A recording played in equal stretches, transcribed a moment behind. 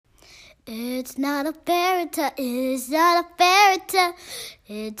It's not a fairy tale, it's not a fairy tale.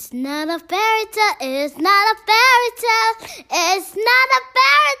 It's not a fairy tale, it's not a fairy tale. It's not a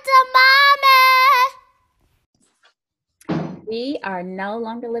fairy tale, mommy. We are no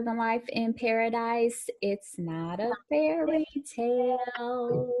longer living life in paradise. It's not a fairy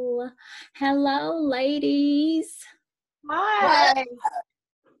tale. Hello, ladies. Hi.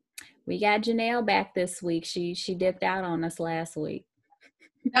 We got Janelle back this week. She dipped out on us last week.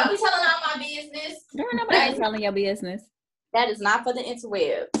 Don't be telling all my business. There ain't nobody telling your business. That is not for the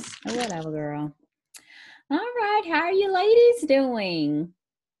interwebs. Whatever, girl. All right. How are you ladies doing?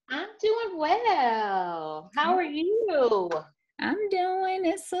 I'm doing well. How are you? I'm doing.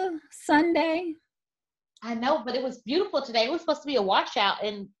 It's a Sunday. I know, but it was beautiful today. It was supposed to be a washout,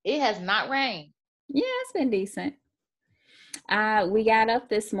 and it has not rained. Yeah, it's been decent. We got up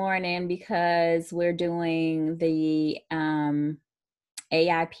this morning because we're doing the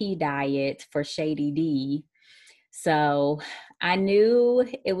AIP diet for Shady D. So I knew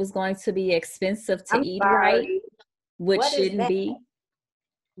it was going to be expensive to eat right, which shouldn't be.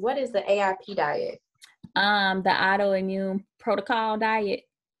 What is the AIP diet? The autoimmune protocol diet.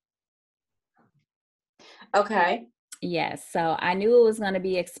 Okay. Yes. So I knew it was going to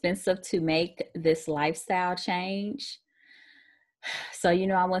be expensive to make this lifestyle change. So,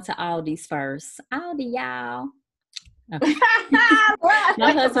 I went to Aldi's first. Aldi, y'all. Okay.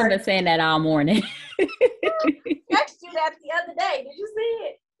 My husband been saying that all morning. I texted you that the other day. Did you see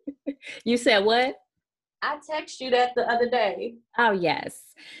it? You said what? I texted you that the other day. Oh, yes.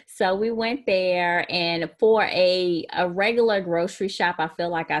 So we went there, and for a regular grocery shop, I feel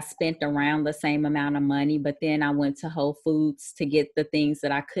like I spent around the same amount of money, but then I went to Whole Foods to get the things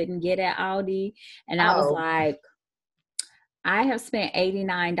that I couldn't get at Aldi. And I was like, I have spent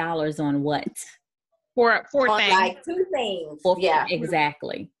 $89 on what? For things. Like two things. Yeah.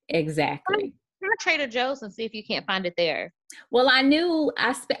 Exactly. Try Trader Joe's and see if you can't find it there. Well, I knew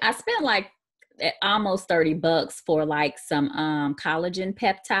I spent like almost $30 for like some collagen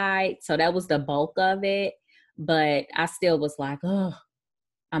peptide. So that was the bulk of it. But I still was like, oh,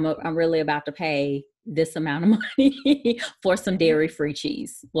 I'm really about to pay this amount of money for some dairy-free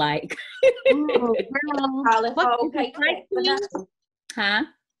cheese. Like, huh?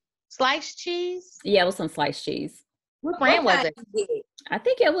 Sliced cheese? Yeah, it was some sliced cheese. What brand was it? I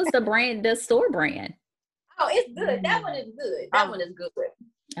think it was the store brand. Oh, it's good. That one is good. That one is good.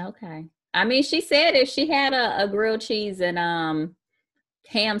 Okay. I mean, she said if she had a grilled cheese and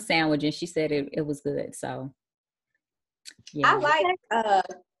ham sandwich, and she said it was good. So yeah. I like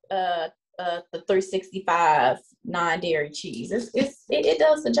the 365 non-dairy cheese. It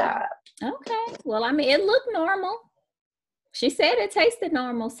does the job. Okay. Well, I mean, it looked normal. She said it tasted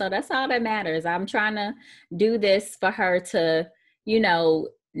normal, so that's all that matters. I'm trying to do this for her to,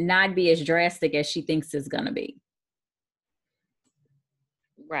 not be as drastic as she thinks it's going to be.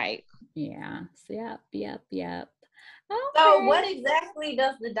 Right. Yeah. So, yep. Okay. So what exactly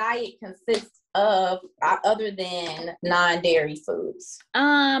does the diet consist of other than non-dairy foods?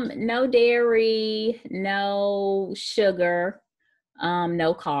 No dairy, no sugar,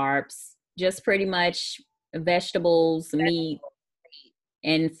 no carbs, just pretty much vegetables, meat,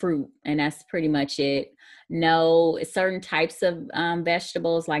 and fruit, and that's pretty much it. No certain types of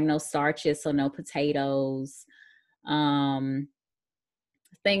vegetables, like no starches, so no potatoes,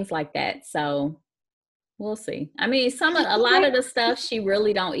 things like that. So we'll see. I mean, a lot of the stuff she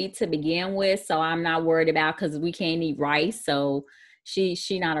really don't eat to begin with, so I'm not worried about, because we can't eat rice, so she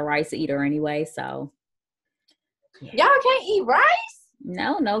not a rice eater anyway. So yeah. Y'all can't eat rice?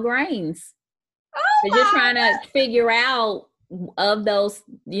 No grains. Oh, we're just trying to figure out of those,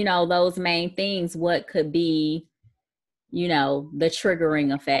 those main things, what could be, the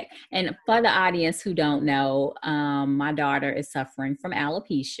triggering effect. And for the audience who don't know, my daughter is suffering from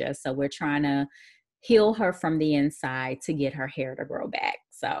alopecia, so we're trying to heal her from the inside to get her hair to grow back.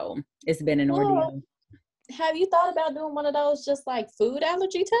 So it's been an ordeal. Have you thought about doing one of those just like food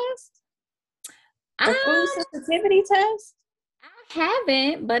allergy tests? A food sensitivity test? I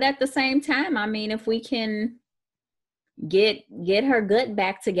haven't, but at the same time, I mean, if we can get her gut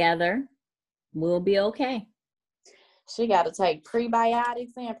back together, we'll be okay. She got to take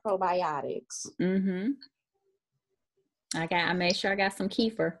prebiotics and probiotics. Mm-hmm. I made sure I got some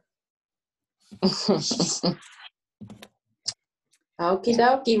kefir. Okie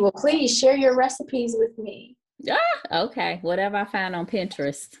dokie. Well, please share your recipes with me. Okay. Whatever I find on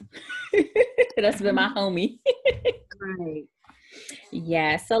Pinterest. That's been my homie. Right.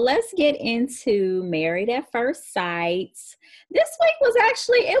 Yeah. So let's get into Married at First Sight. This week was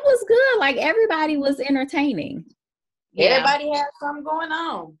actually, it was good. Like, everybody was entertaining. Everybody has something going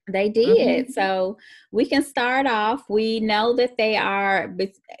on. They did. So we can start off. We know that they are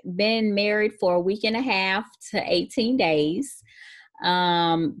been married for a week and a half to 18 days.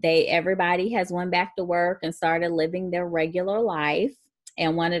 Everybody has went back to work and started living their regular life.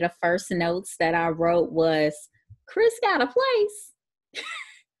 And one of the first notes that I wrote was, Chris got a place.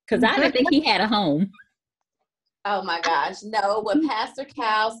 Because I didn't think he had a home. Oh my gosh. No, what Pastor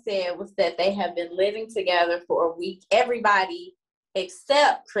Cal said was that they have been living together for a week. Everybody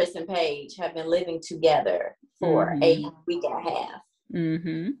except Chris and Paige have been living together for a week and a half.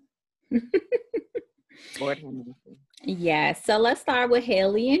 Yeah, so let's start with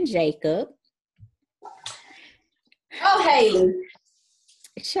Haley and Jacob. Oh, Haley.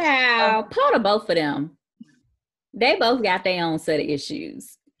 Child, part of both of them. They both got their own set of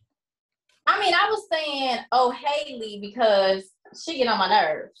issues. I mean, I was saying, oh, Haley, because she get on my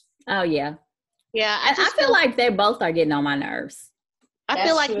nerves. Oh, yeah. Yeah, I feel like they both are getting on my nerves. I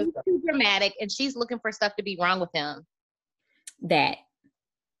feel like he's too dramatic, and she's looking for stuff to be wrong with him. That.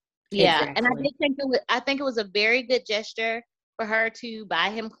 Yeah, Exactly. and I think it was a very good gesture for her to buy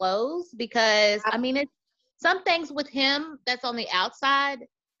him clothes, because I mean, it's some things with him that's on the outside,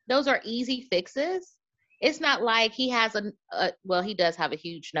 those are easy fixes. It's not like he has well, he does have a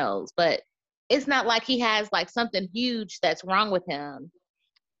huge nose, but it's not like he has like something huge that's wrong with him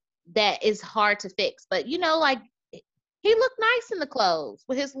that is hard to fix. But you know, like, he looked nice in the clothes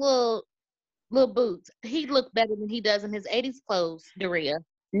with his little boots. He looked better than he does in his 80s clothes, Daria.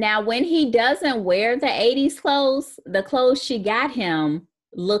 Now, when he doesn't wear the 80s clothes, the clothes she got him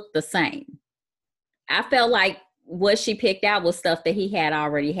look the same. I felt like what she picked out was stuff that he had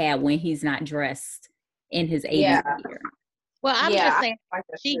already had when he's not dressed in his 80s gear. Well, I'm just saying,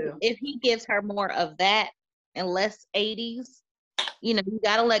 if he gives her more of that and less 80s, you know, you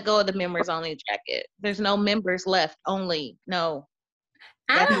got to let go of the members only jacket. There's no members left only. No.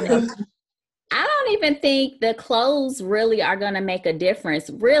 I don't even think the clothes really are going to make a difference.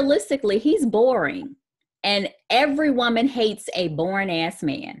 Realistically, he's boring. And every woman hates a boring ass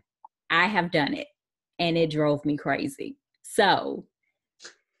man. I have done it. And it drove me crazy. So,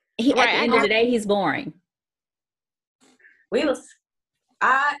 at the end of the day, he's boring.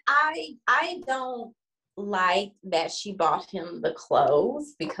 I don't like that she bought him the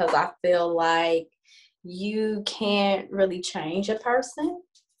clothes, because I feel like you can't really change a person.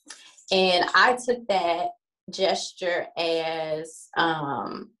 And I took that gesture as,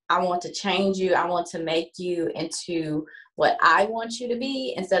 I want to change you. I want to make you into what I want you to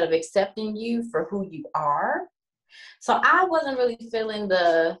be, instead of accepting you for who you are. So I wasn't really feeling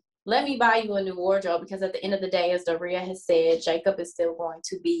let me buy you a new wardrobe, because at the end of the day, as Daria has said, Jacob is still going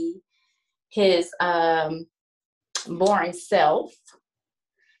to be his boring self.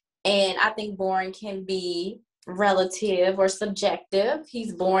 And I think boring can be relative or subjective.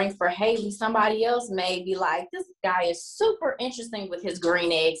 He's boring for Haley. Somebody else may be like, this guy is super interesting with his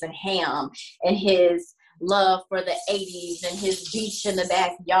green eggs and ham and his love for the 80s and his beach in the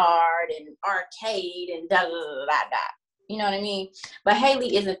backyard and arcade and da da da da da. You know what I mean? But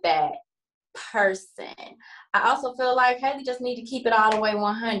Haley isn't that person. I also feel like Haley just need to keep it all the way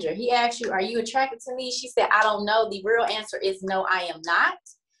 100. He asked you, are you attracted to me? She said, I don't know. The real answer is no, I am not.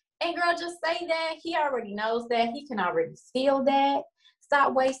 And girl, just say that. He already knows that. He can already feel that.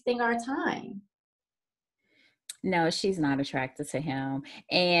 Stop wasting our time. No, she's not attracted to him.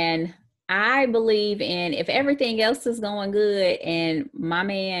 And I believe in, if everything else is going good and my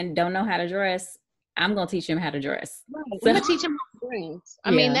man don't know how to dress, I'm going to teach him how to dress. Right. So, I'm going to teach him how to dress.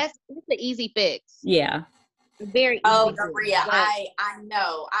 I mean, that's the easy fix. Yeah. Very easy. Oh, Maria, I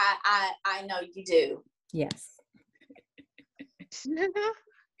know. I know you do. Yes.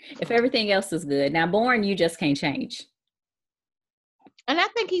 If everything else is good. Now, boring, you just can't change. And I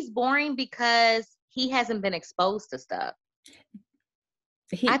think he's boring because he hasn't been exposed to stuff.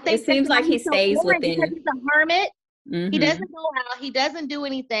 It seems like he stays within. Because he's a hermit. Mm-hmm. He doesn't go out. He doesn't do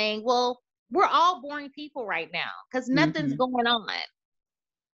anything. Well, we're all boring people right now because nothing's going on.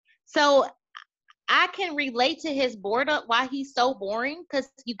 So I can relate to his boredom, why he's so boring,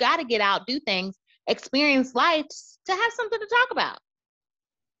 because you got to get out, do things, experience life to have something to talk about.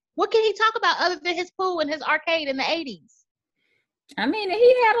 What can he talk about other than his pool and his arcade in the 80s? I mean,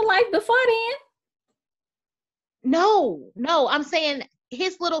 he had a life before then. No, I'm saying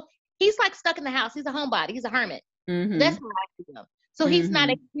he's like stuck in the house. He's a homebody. He's a hermit. Mm-hmm. That's what I see him. So he's not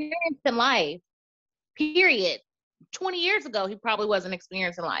experiencing life, period. 20 years ago, he probably wasn't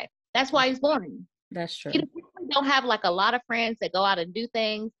experiencing life. That's why he's boring. That's true. He don't have like a lot of friends that go out and do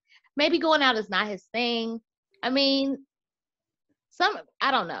things. Maybe going out is not his thing. I mean,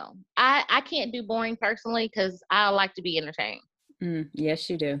 I don't know. I can't do boring personally because I like to be entertained. Yes,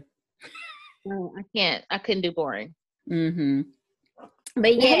 you do. No, I couldn't do boring. Mm-hmm.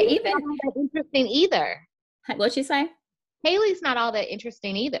 But yeah, Haley's even not all that interesting either. what you say? Haley's not all that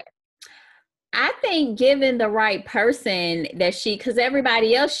interesting either. I think given the right person that because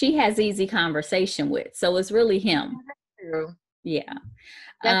everybody else she has easy conversation with, so it's really him. True. Yeah.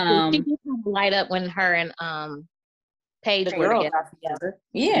 That's true. She did kind of light up when her and Paige were together.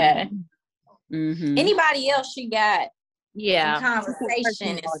 Yeah. Mm-hmm. Anybody else she got some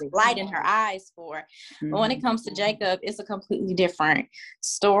conversation is light in her eyes for. Mm-hmm. But when it comes to Jacob, it's a completely different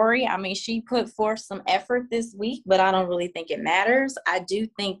story. I mean, she put forth some effort this week, but I don't really think it matters. I do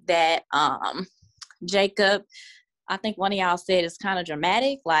think that Jacob, I think one of y'all said it's kind of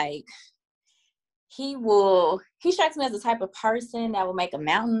dramatic. Like, he strikes me as the type of person that will make a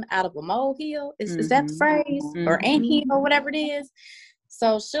mountain out of a molehill. Is that the phrase? Mm-hmm. Or anthill, or whatever it is.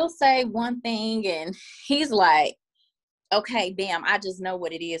 So she'll say one thing and he's like, okay, bam, I just know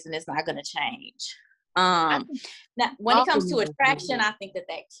what it is and it's not going to change. Now, when it comes to attraction, I think that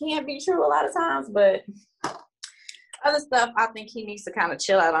can be true a lot of times, but other stuff I think he needs to kind of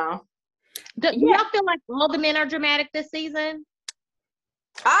chill out on. Do y'all feel like all the men are dramatic this season?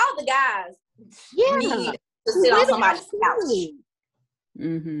 All the guys need to sit on somebody's couch.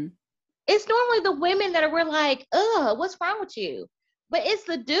 Mm-hmm. It's normally the women that we're like, ugh, what's wrong with you? But it's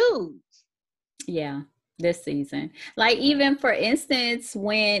the dudes. Yeah, this season. Like, even for instance,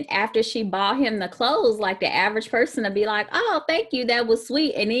 when after she bought him the clothes, like the average person would be like, oh, thank you, that was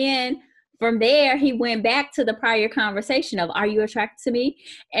sweet. And then from there, he went back to the prior conversation of, are you attracted to me?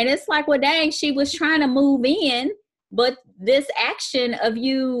 And it's like, well, dang, she was trying to move in, but this action of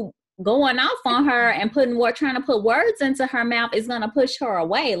you going off on her and trying to put words into her mouth is going to push her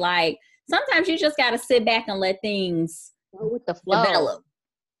away. Like, sometimes you just got to sit back and let things go with the flow. Develop.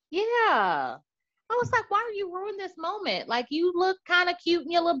 Yeah. I was like, why are you ruining this moment? Like, you look kind of cute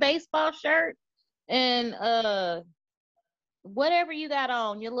in your little baseball shirt and whatever you got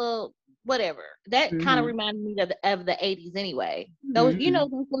on, your little whatever. That kind of reminded me of the 80s anyway. Those, those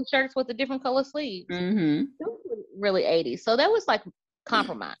little shirts with the different color sleeves. Mm-hmm. Those were really 80s. So that was like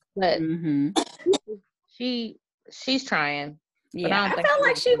compromise. But she's trying. Yeah, I felt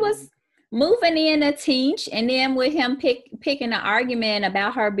like she was moving in a teach, and then with him picking an argument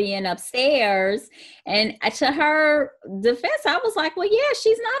about her being upstairs, and to her defense, I was like, well, yeah,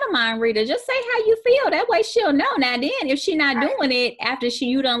 she's not a mind reader. Just say how you feel. That way she'll know. Now then, if she's not doing it after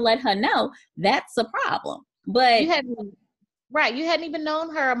you done let her know, that's a problem. But you hadn't even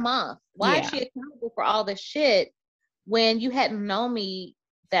known her a month. Why is she accountable for all this shit when you hadn't known me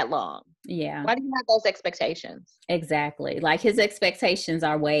that long? Yeah. Why do you have those expectations? Exactly. Like, his expectations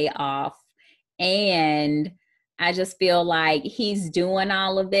are way off. And I just feel like he's doing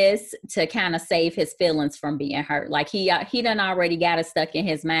all of this to kind of save his feelings from being hurt. Like, he done already got it stuck in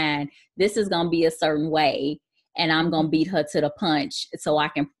his mind. This is going to be a certain way, and I'm going to beat her to the punch so I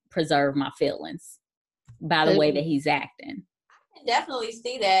can preserve my feelings by the way that he's acting. Definitely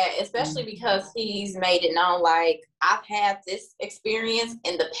see that, especially because he's made it known, like, I've had this experience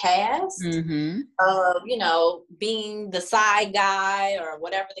in the past of, being the side guy or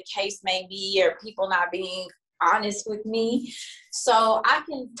whatever the case may be, or people not being honest with me. So I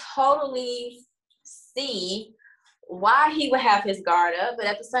can totally see why he would have his guard up, but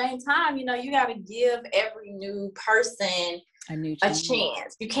at the same time, you got to give every new person a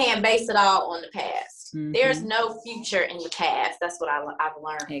chance. You can't base it all on the past. There's no future in the past. That's what I've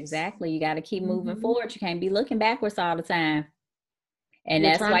learned. Exactly. You got to keep moving forward. You can't be looking backwards all the time. And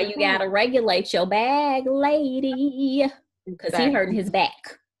that's why you got to regulate your bag, lady. Because he hurting his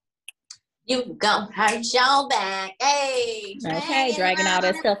back. You gon' hurt your back. Hey. Okay, dragging all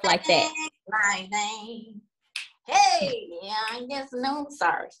that stuff like that. My name. Hey. Yeah, I guess no.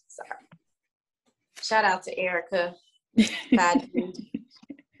 Sorry. Shout out to Erica.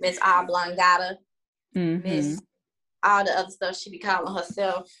 Miss Oblongata. Miss all the other stuff she be calling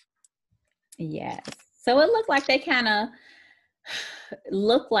herself. Yes. So it looked like they kind of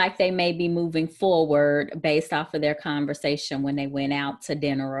may be moving forward based off of their conversation when they went out to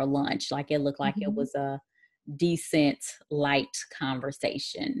dinner or lunch. Like, it looked like it was a decent, light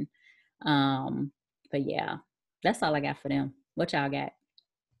conversation. But yeah, that's all I got for them. What y'all got?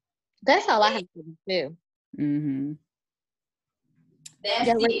 That's all I have for them too.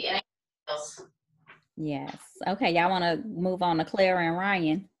 That's it. Yes. Okay, y'all want to move on to Clara and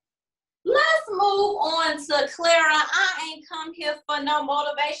Ryan? Let's move on to Clara. I ain't come here for no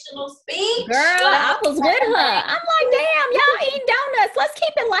motivational speech. Girl, I was with her. I'm like, damn, y'all eating donuts. Let's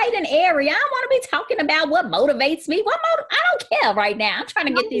keep it light and airy. I don't want to be talking about what motivates me. I don't care right now. I'm trying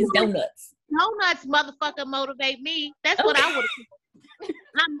to get these donuts. Donuts, motherfucker, motivate me. That's what I would have.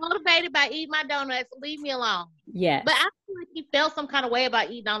 I'm motivated by eating my donuts. Leave me alone. Yeah. But I feel like he felt some kind of way about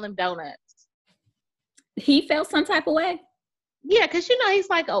eating all them donuts. He felt some type of way? Yeah, because, he's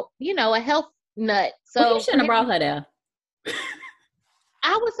like, a health nut. So well, you shouldn't have brought her there.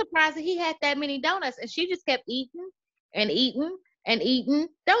 I was surprised that he had that many donuts. And she just kept eating and eating and eating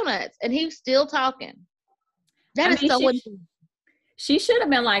donuts. And he was still talking. She should have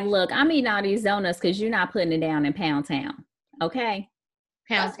been like, look, I'm eating all these donuts because you're not putting it down in Pound Town. Okay?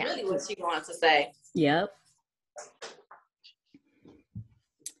 That's really what she wants to say. Yep.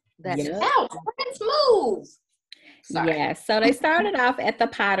 Ouch, let's move. Sorry. Yeah, so they started off at the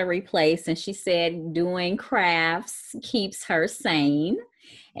pottery place, and she said doing crafts keeps her sane.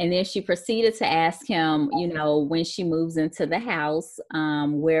 And then she proceeded to ask him, when she moves into the house,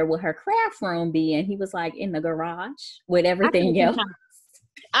 where will her craft room be? And he was like, in the garage with everything else.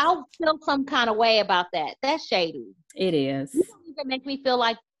 I'll feel some kind of way about that. That's shady. It is. You don't even make me feel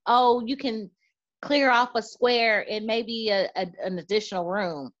like, you can clear off a square in maybe an additional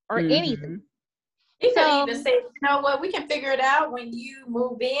room or anything. He could even say, you know what, we can figure it out when you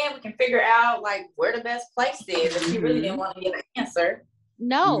move in. We can figure out like where the best place is if he really didn't want to get an answer.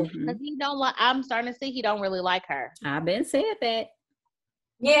 No, because he don't like. I'm starting to see he don't really like her. I've been said that.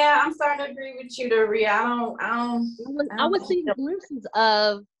 Yeah, I'm starting to agree with you, Doria. I was seeing glimpses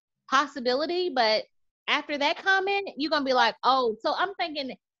of possibility, but after that comment, you're gonna be like, oh. So I'm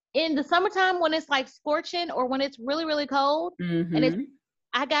thinking in the summertime when it's like scorching or when it's really, really cold, and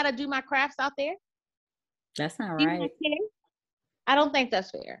I gotta do my crafts out there. That's not right. I don't think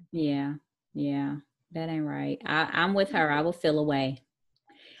that's fair. Yeah, that ain't right. I'm with her. I will feel away.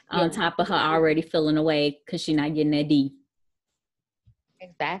 On top of her already feeling away because she's not getting that D.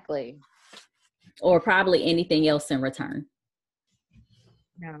 Exactly. Or probably anything else in return.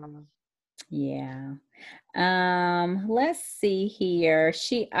 No. Yeah. Let's see here.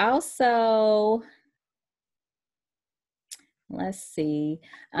 She also, let's see.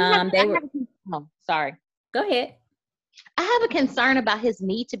 Sorry. Go ahead. I have a concern about his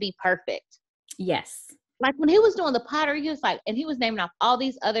need to be perfect. Yes. Like when he was doing the pottery, he was like, and he was naming off all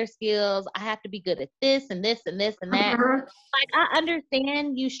these other skills. I have to be good at this and this and this and that. Like, I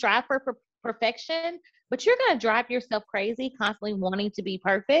understand you strive for perfection, but you're going to drive yourself crazy constantly wanting to be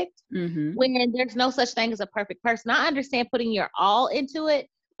perfect when there's no such thing as a perfect person. I understand putting your all into it,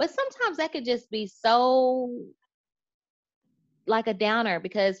 but sometimes that could just be so like a downer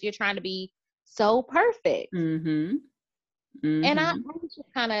because you're trying to be so perfect. And I was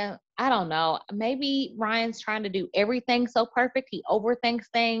just kind of, I don't know, maybe Ryan's trying to do everything so perfect. He overthinks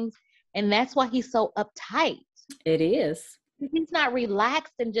things, and that's why he's so uptight. It is. He's not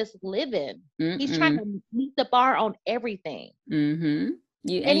relaxed and just living. He's trying to meet the bar on everything. And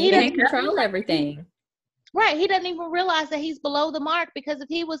he can't control everything. Right. He doesn't even realize that he's below the mark because if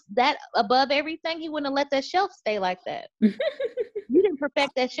he was that above everything, he wouldn't have let that shelf stay like that. You didn't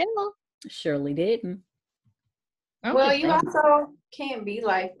perfect that shelf. Surely didn't. Well, you also can't be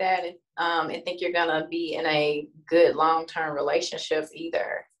like that and think you're gonna be in a good long-term relationship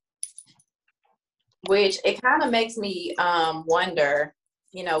either. Which it kind of makes me wonder,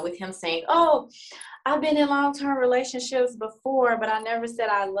 with him saying, "Oh, I've been in long-term relationships before, but I never said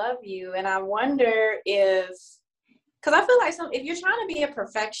I love you." And I wonder because I feel like if you're trying to be a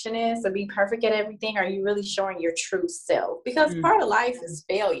perfectionist or be perfect at everything, are you really showing your true self? Because part of life is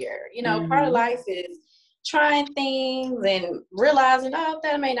failure. Part of life is trying things and realizing, oh,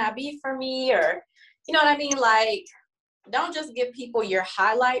 that may not be for me, or you know what I mean? Like, don't just give people your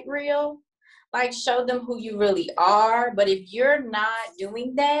highlight reel. Like, show them who you really are. But if you're not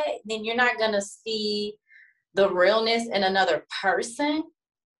doing that, then you're not gonna see the realness in another person.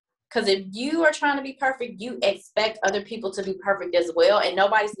 Because if you are trying to be perfect, you expect other people to be perfect as well, and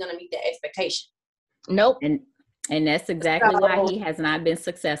nobody's gonna meet that expectation. Nope. And that's exactly why he has not been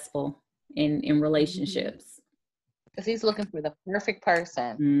successful in relationships. Because he's looking for the perfect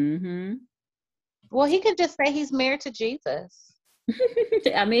person. Well, he could just say he's married to Jesus.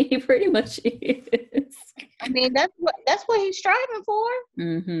 I mean, he pretty much is. I mean, that's what he's striving for.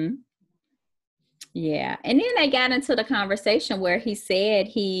 Yeah. And then they got into the conversation where he said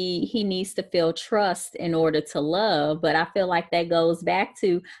he needs to feel trust in order to love. But I feel like that goes back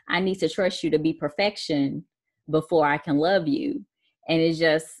to, I need to trust you to be perfection before I can love you. And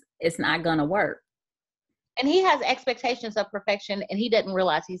it's not going to work. And he has expectations of perfection, and he doesn't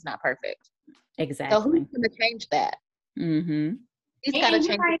realize he's not perfect. Exactly. So who's going to change that? Mm-hmm. He's got to change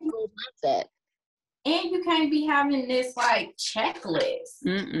his whole mindset. And you can't be having this like checklist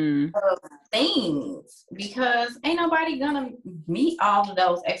of things because ain't nobody gonna meet all of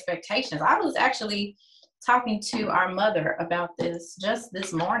those expectations. I was actually talking to our mother about this just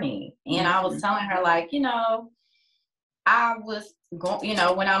this morning, and I was telling her, like, I was going,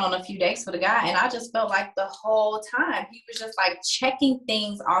 went out on a few dates with a guy, and I just felt like the whole time he was just like checking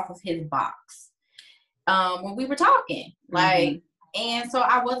things off of his box when we were talking, like. And so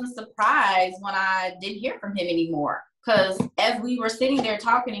I wasn't surprised when I didn't hear from him anymore. Because as we were sitting there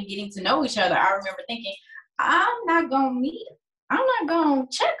talking and getting to know each other, I remember thinking, I'm not going to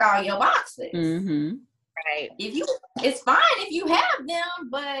check all your boxes. Right. It's fine if you have them,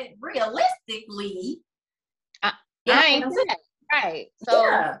 but realistically, I ain't that. Right. So,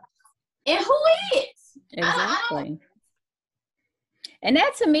 yeah. And who is? Exactly. And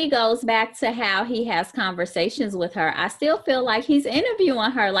that to me goes back to how he has conversations with her. I still feel like he's interviewing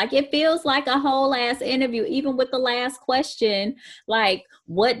her. Like it feels like a whole ass interview, even with the last question, like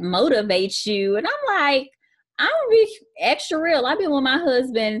what motivates you? And I'm like, I'm gonna be extra real. I've been with my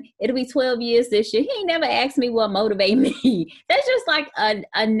husband, it'll be 12 years this year. He ain't never asked me what motivates me. That's just like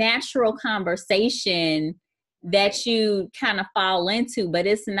a natural conversation that you kind of fall into, but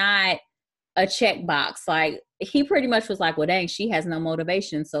it's not a checkbox. Like he pretty much was like, well, dang, she has no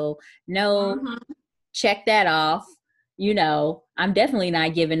motivation. So no, check that off. I'm definitely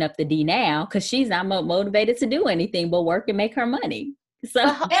not giving up the D now because she's not motivated to do anything but work and make her money. So and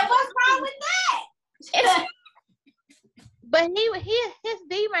what's wrong with that? But his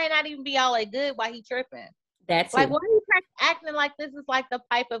D may not even be all that good while he tripping. That's like, why are you acting like this is like the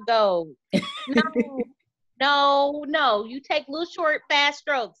pipe of gold? No. You take little short, fast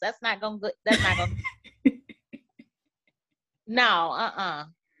strokes. That's not gonna. No.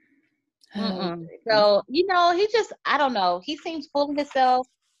 So he just, I don't know. He seems full of himself,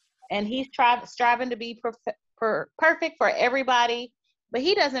 and he's striving to be perfect for everybody. But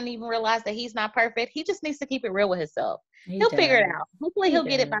he doesn't even realize that he's not perfect. He just needs to keep it real with himself. He'll figure it out. Hopefully, he'll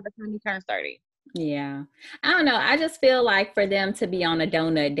get it by the time he turns 30. Yeah, I don't know. I just feel like for them to be on a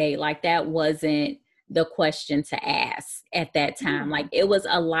donut date, like that wasn't the question to ask at that time. Like it was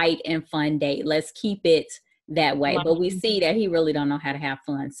a light and fun date. Let's keep it that way. But we see that he really don't know how to have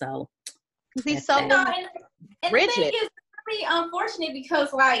fun. So he's so and rigid. The thing is really unfortunate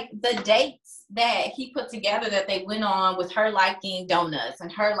because like the dates that he put together that they went on with her liking donuts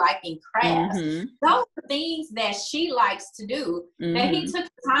and her liking crafts, those are things that she likes to do that he took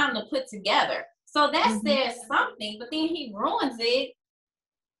the time to put together. So that says something, but then he ruins it.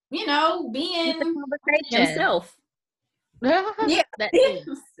 Being himself. Yeah.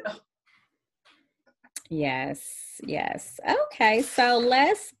 Yes. Okay, so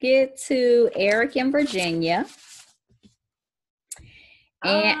let's get to Eric and Virginia.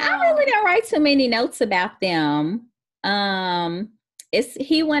 And I really didn't write too many notes about them.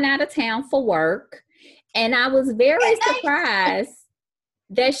 He went out of town for work, and I was very surprised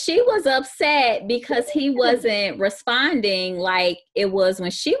that she was upset because he wasn't responding like it was when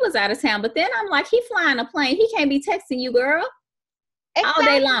she was out of town. But then I'm like, he flying a plane. He can't be texting you, girl, all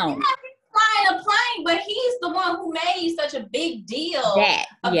day long. Yeah, he's flying a plane, but he's the one who made such a big deal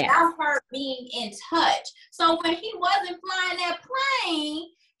about her being in touch. So when he wasn't flying that plane,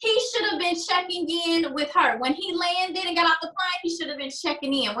 he should have been checking in with her. When he landed and got off the plane, he should have been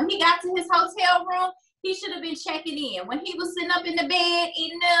checking in. When he got to his hotel room, he should have been checking in. When he was sitting up in the bed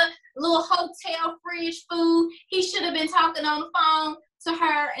eating the little hotel fridge food, he should have been talking on the phone to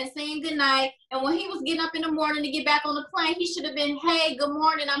her and saying goodnight. And when he was getting up in the morning to get back on the plane, he should have been, hey, good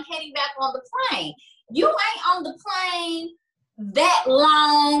morning, I'm heading back on the plane. You ain't on the plane that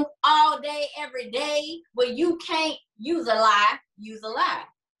long all day, every day, but you can't use a lie.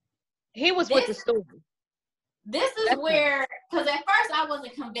 He was with the story. This is where, because at first I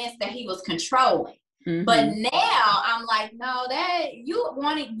wasn't convinced that he was controlling. But now I'm like, no, that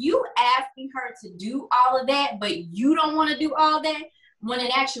you asking her to do all of that, but you don't want to do all that. When in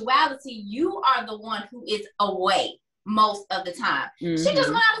actuality, you are the one who is away most of the time. She just went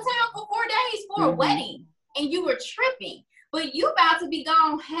out of town for 4 days for a wedding, and you were tripping. But you about to be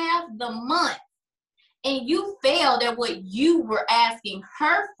gone half the month, and you failed at what you were asking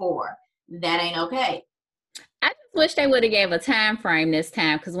her for. That ain't okay. I just wish they would have gave a time frame this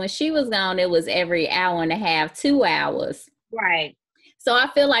time, because when she was gone, it was every hour and a half, 2 hours. Right. So I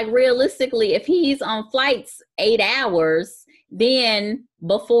feel like realistically, if he's on flights 8 hours, then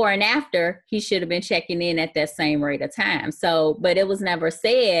before and after, he should have been checking in at that same rate of time. So, but it was never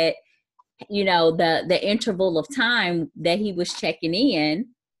said, the interval of time that he was checking in.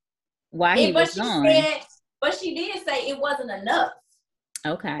 while he was gone. But she did say it wasn't enough.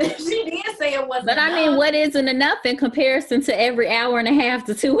 Okay. She did say it wasn't But enough. I mean, what isn't enough in comparison to every hour and a half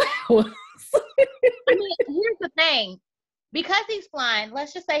to 2 hours? I mean, here's the thing. Because he's flying,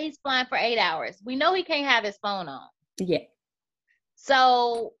 let's just say he's flying for 8 hours. We know he can't have his phone on. Yeah.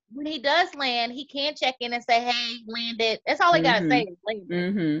 So when he does land, he can check in and say, hey, landed. That's all he got to say is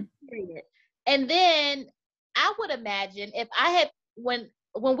landed. Period. And then I would imagine if I had, when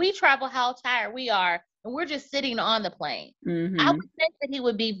we travel, how tired we are, and we're just sitting on the plane, I would think that he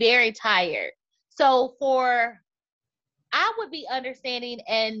would be very tired. So I would be understanding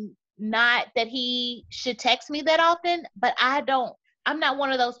and not that he should text me that often, but I'm not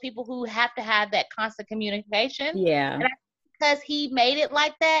one of those people who have to have that constant communication. Yeah. And because he made it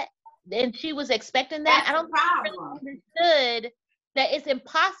like that, and she was expecting that, I don't think he really understood that it's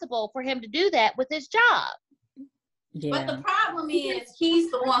impossible for him to do that with his job. Yeah. But the problem is, he's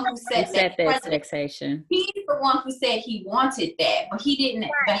the one who set that expectation. He's the one who said he wanted that, but he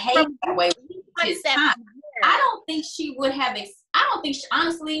didn't behave that way. I don't think she would have.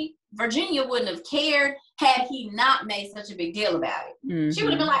 Honestly, Virginia wouldn't have cared had he not made such a big deal about it. She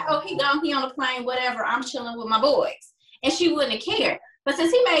would have been like, "Oh, he gone, he on the plane, whatever. I'm chilling with my boys," and she wouldn't have cared. But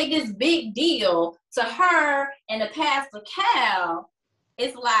since he made this big deal to her and the pastor Cal,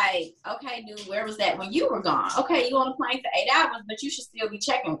 it's like, okay, dude, where was that when you were gone? Okay, you on the plane for 8 hours, but you should still be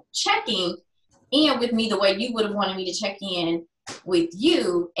checking in with me the way you would have wanted me to check in with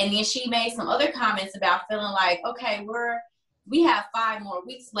you. And then she made some other comments about feeling like, okay, we have 5 more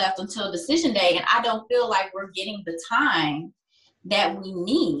weeks left until decision day, and I don't feel like we're getting the time that we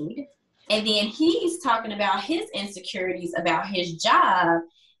need. And then he's talking about his insecurities about his job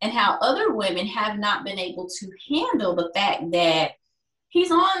and how other women have not been able to handle the fact that he's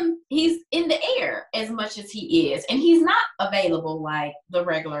in the air as much as he is, and he's not available like the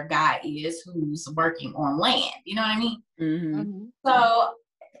regular guy is who's working on land. You know what I mean? So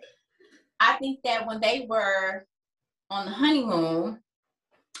I think that when they were on the honeymoon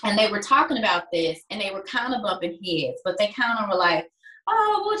and they were talking about this, and they were kind of bumping heads, but they kind of were like,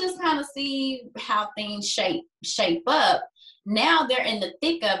 oh, we'll just kind of see how things shape up. Now they're in the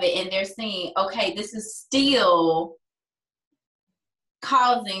thick of it, and they're seeing, okay, this is still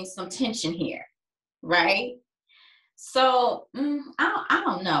causing some tension here, right? So I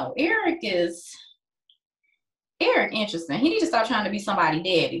don't know. Eric interesting. He needs to stop trying to be somebody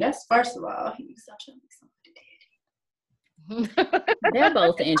daddy. That's first of all. He needs to stop trying to be somebody daddy. They're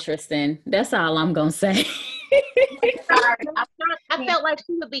both interesting. That's all I'm gonna say. I felt like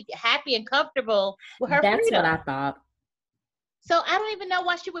she would be happy and comfortable with her That's freedom. what I thought. So I don't even know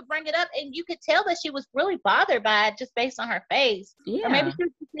why she would bring it up, and you could tell that she was really bothered by it just based on her face. Yeah. Or maybe she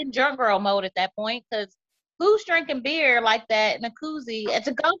was just in drunk girl mode at that point, because who's drinking beer like that in a koozie at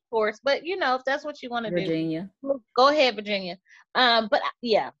the golf course? But if that's what you want to do, Virginia, go ahead, Virginia. But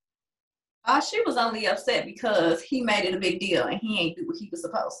yeah. She was only upset because he made it a big deal and he ain't do what he was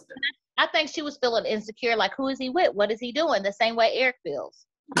supposed to do. I think she was feeling insecure, like, who is he with? What is he doing? The same way Eric feels.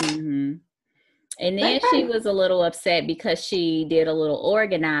 And then she was a little upset because she did a little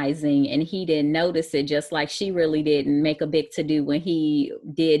organizing and he didn't notice it, just like she really didn't make a big to-do when he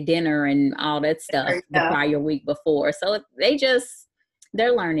did dinner and all that stuff the prior week before. So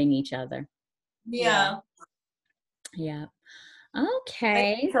they're learning each other. Yeah.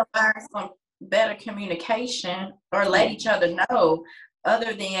 Okay. They need to learn some better communication or let each other know,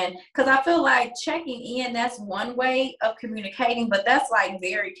 other than, because I feel like checking in, that's one way of communicating, but that's like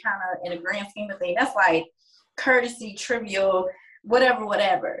very kind of, in a grand scheme of things, that's like courtesy, trivial,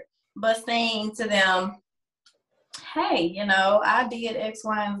 whatever. But saying to them, hey, I did X,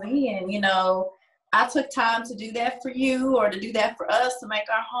 Y, and Z, and I took time to do that for you, or to do that for us, to make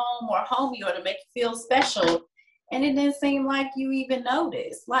our home more homey, or to make you feel special. And it didn't seem like you even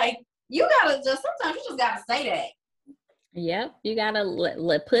noticed. Like, sometimes you just gotta say that. Yep, you gotta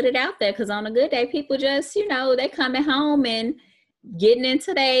put it out there, because on a good day, people just, they coming home and getting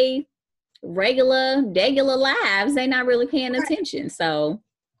into their regular lives. They're not really paying attention. So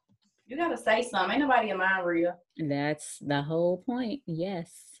you gotta say something. Ain't nobody in mind real. That's the whole point.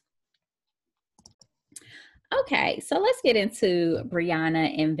 Yes. Okay, so let's get into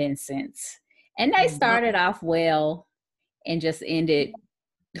Brianna and Vincent. And they started off well and just ended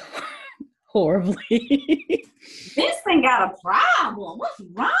horribly. Vincent got a problem. What's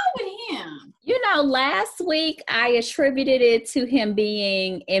wrong with him? Last week I attributed it to him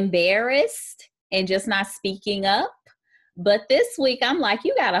being embarrassed and just not speaking up. But this week I'm like,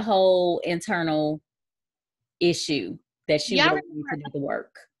 you got a whole internal issue that you really need to do the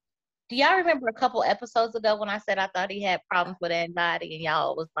work. Do y'all remember a couple episodes ago when I said I thought he had problems with anxiety and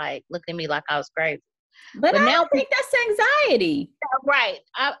y'all was like looking at me like I was crazy? But I now, don't think that's anxiety. right.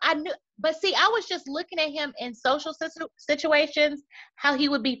 I knew, but see, I was just looking at him in social situations, how he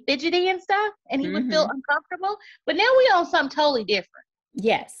would be fidgety and stuff, and he would feel uncomfortable. But now we on something totally different.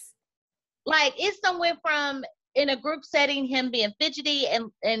 Yes. Like it's somewhere from in a group setting, him being fidgety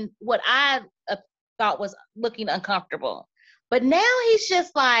and what I thought was looking uncomfortable. But now he's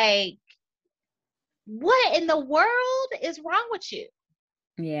just like, what in the world is wrong with you?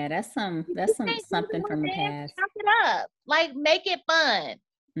 Yeah, that's something from the past. Chop it up. Like, make it fun.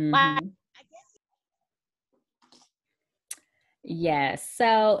 Like, yes.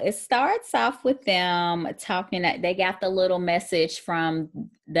 So it starts off with them talking. They got the little message from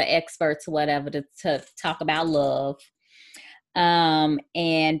the experts, whatever, to talk about love. And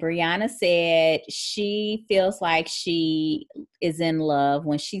Brianna said she feels like she is in love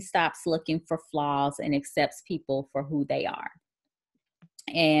when she stops looking for flaws and accepts people for who they are.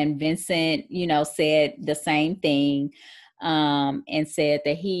 And Vincent, said the same thing, and said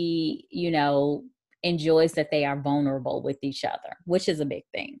that he, enjoys that they are vulnerable with each other, which is a big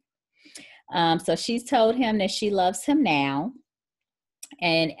thing. So she's told him that she loves him now.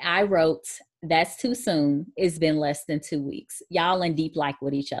 And I wrote, that's too soon. It's been less than 2 weeks. Y'all in deep like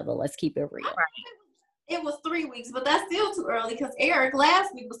with each other. Let's keep it real. It was 3 weeks, but that's still too early because Eric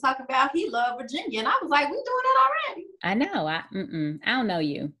last week was talking about he loved Virginia. And I was like, we doing that already. I know. I don't know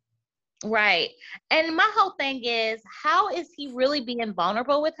you. Right. And my whole thing is, how is he really being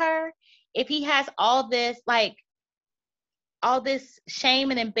vulnerable with her if he has all this shame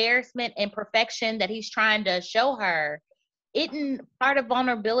and embarrassment and perfection that he's trying to show her? Part of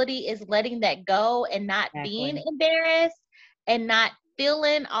vulnerability is letting that go and not being embarrassed and not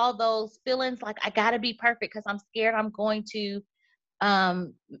feeling all those feelings like I gotta be perfect because I'm scared I'm going to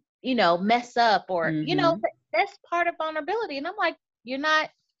mess up or that's part of vulnerability. And I'm like, you're not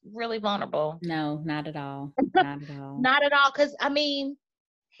really vulnerable. No, not at all. Not at all. Not at all. Because I mean,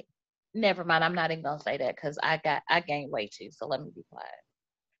 never mind. I'm not even gonna say that because I gained weight too. So let me be quiet.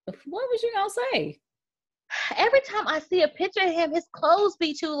 What was you gonna say? Every time I see a picture of him, his clothes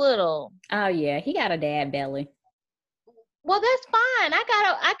be too little. Oh yeah, he got a dad belly. Well, that's fine.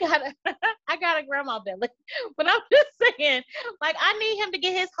 I got a grandma belly. But I'm just saying, like, I need him to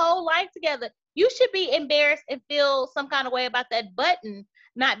get his whole life together. You should be embarrassed and feel some kind of way about that button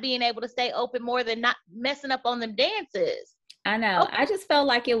not being able to stay open more than not messing up on them dances. I know. Okay. I just felt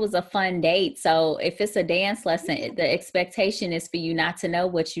like it was a fun date. So if it's a dance lesson, the expectation is for you not to know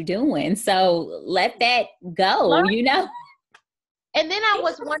what you're doing. So let that go, And then I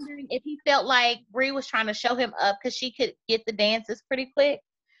was wondering if he felt like Brie was trying to show him up because she could get the dances pretty quick.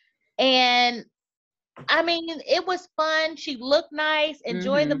 And I mean, it was fun. She looked nice.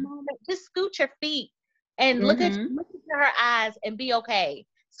 Enjoy the moment. Just scoot your feet and look into her eyes and be okay.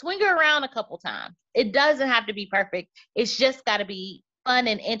 Swing her around a couple times. It doesn't have to be perfect. It's just got to be fun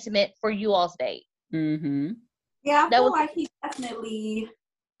and intimate for you all's date. Yeah, I feel like he definitely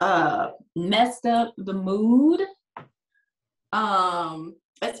messed up the mood.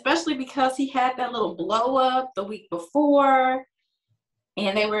 Especially because he had that little blow up the week before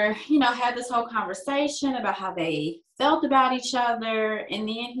and they were, had this whole conversation about how they felt about each other. And then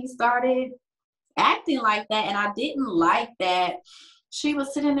he started acting like that. And I didn't like that she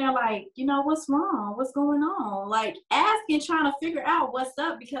was sitting there like, what's wrong? What's going on? Like asking, trying to figure out what's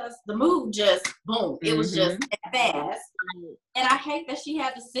up because the mood just, boom, it was just that fast. And I hate that she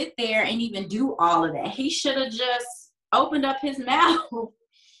had to sit there and even do all of that. He should have just opened up his mouth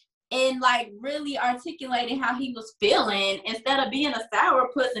and like really articulated how he was feeling instead of being a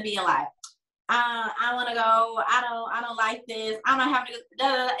sourpuss and being like, I want to go. I don't like this. I'm not having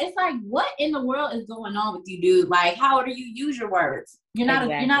to. It's like, what in the world is going on with you, dude? Like, how old are you? Use your words. You're not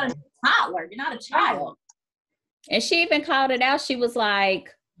a toddler. You're not a child. And she even called it out. She was like,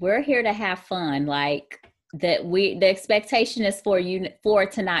 "We're here to have fun. Like the expectation is for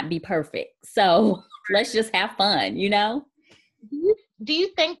it to not be perfect. So let's just have fun, Do you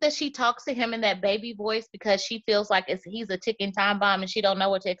think that she talks to him in that baby voice because she feels like he's a ticking time bomb and she don't know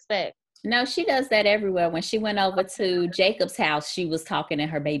what to expect? No, she does that everywhere. When she went over to Jacob's house, she was talking in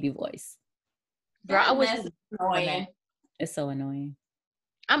her baby voice. Girl, I was annoying. It's so annoying.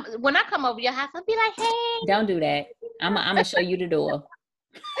 When I come over your house, I'll be like, hey. Don't do that. I'm gonna show you the door.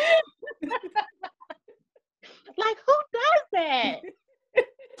 Like, who does that?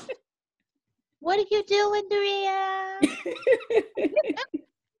 What are you doing, Daria?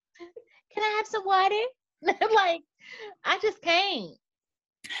 Can I have some water? Like, I just can't.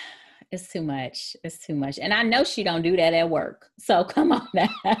 It's too much. It's too much. And I know she don't do that at work. So come on now.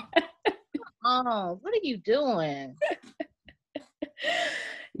 Oh, what are you doing?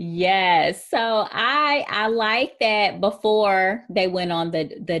 Yes. So I like that before they went on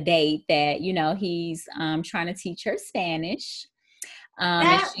the date that, you know, he's trying to teach her Spanish. And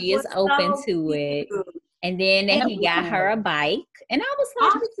That she is was open so to it. cute. And then And he got her a bike. And I was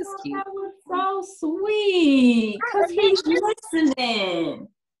like, this is cute. That was so sweet. Because he's listening.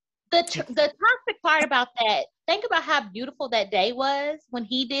 The toxic part about that, think about how beautiful that day was when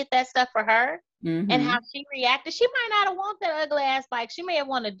he did that stuff for her. Mm-hmm. And how she reacted. She might not have wanted that ugly ass bike. She may have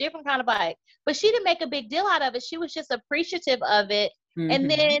wanted a different kind of bike, but she didn't make a big deal out of it. She was just appreciative of it. Mm-hmm. And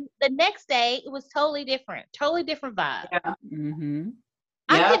then the next day, it was totally different vibe. Yeah. Mm-hmm.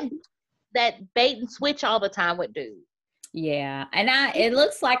 I couldn't do that bait and switch all the time with dudes. Yeah. And it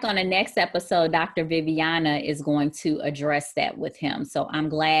looks like on the next episode, Dr. Viviana is going to address that with him. So I'm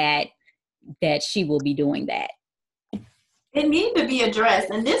glad that she will be doing that. It needed to be addressed.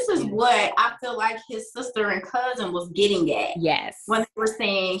 And this is what I feel like his sister and cousin was getting at. Yes. When they were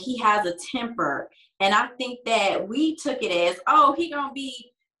saying he has a temper. And I think that we took it as, oh, he gonna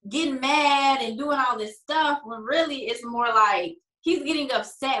be getting mad and doing all this stuff, when really it's more like he's getting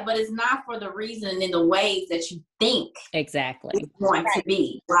upset, but it's not for the reason in the ways that you think exactly it's going to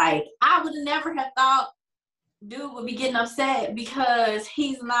be. Like, I would never have thought dude would be getting upset because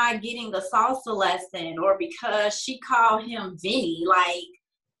he's not getting a salsa lesson, or because she called him Vinny, like,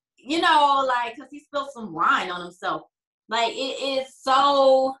 you know, like, because he spilled some wine on himself. Like, it is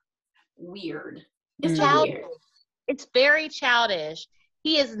so weird. It's so weird. It's very childish.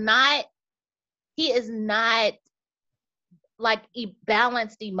 He is not like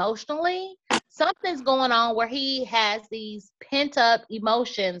balanced emotionally. Something's going on where he has these pent up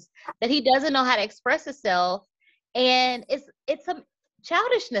emotions that he doesn't know how to express himself. And it's some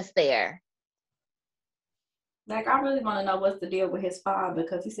childishness there. Like, I really want to know what's the deal with his father,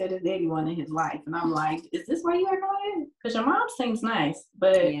 because he said his daddy wasn't in his life. And I'm like, is this why you are going? Because your mom seems nice,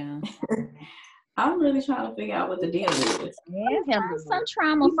 but yeah. I'm really trying to figure out what the deal is. Yeah, some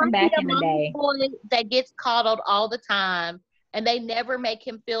trauma from back in the day. Boy that gets coddled all the time, and they never make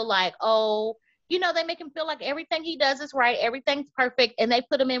him feel like, oh, you know, they make him feel like everything he does is right, everything's perfect, and they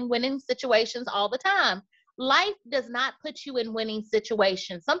put him in winning situations all the time. Life does not put you in winning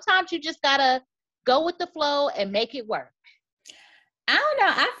situations. Sometimes you just gotta go with the flow and make it work. I don't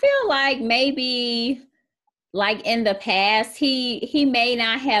know. I feel like maybe, like in the past, he may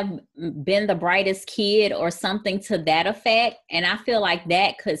not have been the brightest kid or something to that effect, and I feel like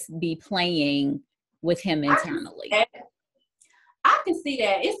that could be playing with him internally. I can see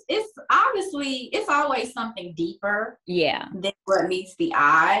that. It's obviously, it's always something deeper. Yeah. Than what meets the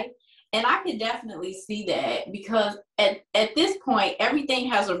eye. And I could definitely see that, because at this point, everything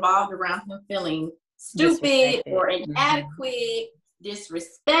has revolved around him feeling stupid or inadequate,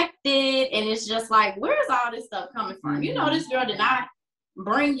 disrespected. And it's just like, where's all this stuff coming from? You know, this girl did not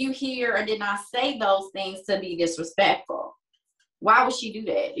bring you here or did not say those things to be disrespectful. Why would she do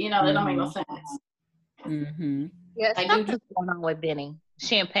that? You know, that don't make no sense. Mm-hmm. Yeah, something's going on with Vinny.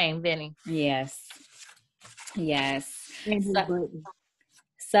 Champagne Vinny. Yes.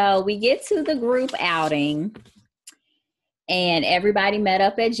 So we get to the group outing, and everybody met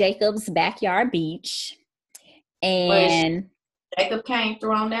up at Jacob's backyard beach. And Jacob came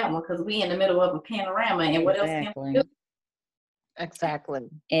through on that one because we in the middle of a panorama, and what else can we do?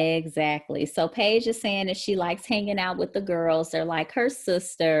 Exactly. So Paige is saying that she likes hanging out with the girls. They're like her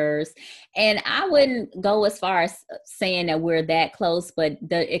sisters. And I wouldn't go as far as saying that we're that close, but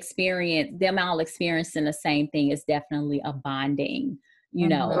the experience, them all experiencing the same thing, is definitely a bonding, you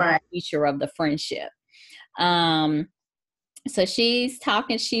know, feature of the friendship. So she's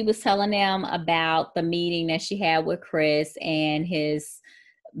talking, she was telling them about the meeting that she had with Chris and his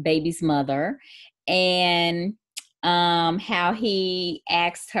baby's mother, and how he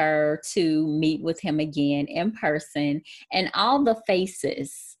asked her to meet with him again in person, and all the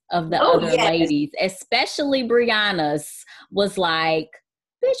faces of the other ladies, especially Brianna's, was like,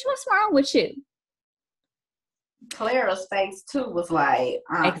 bitch, what's wrong with you? Clara's face too was like,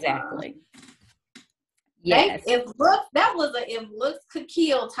 exactly. Yes. If looks could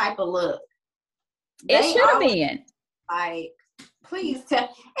kill type of look. It should have been. Like, please tell. And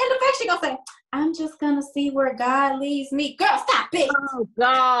the fact she gonna say, I'm just gonna see where God leads me. Girl, stop it. Oh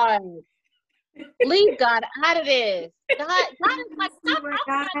God. Leave God out of this. God is like, stop where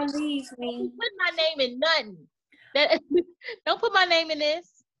God leads me. Put my name in nothing. Don't put my name in this.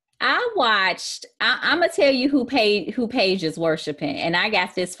 I watched, I'm gonna tell you who Paige is worshiping, and I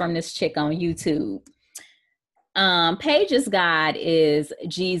got this from this chick on YouTube. Paige's God is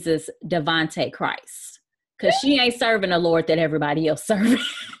Jesus Devontae Christ. Because she ain't serving the Lord that everybody else serving.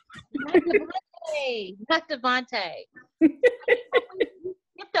 Not Devontae.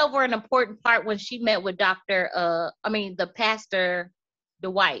 Skipped over an important part when she met with the pastor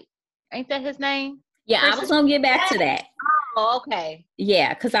Dwight. Ain't that his name? Yeah, I was gonna get back to that. Oh, okay.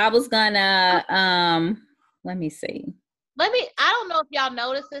 Yeah, because I was gonna let me see. I don't know if y'all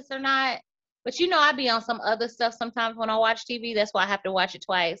notice this or not, but I be on some other stuff sometimes when I watch TV. That's why I have to watch it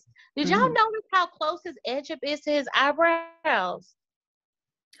twice. Did y'all notice how close his edge up is to his eyebrows?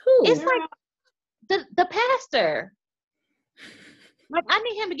 Who? It's like the pastor. Like, I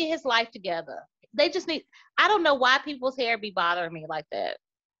need him to get his life together. They just need, I don't know why people's hair be bothering me like that.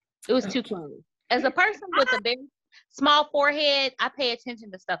 It was too close. As a person with a very small forehead, I pay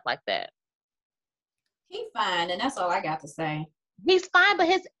attention to stuff like that. He's fine, and that's all I got to say. He's fine, but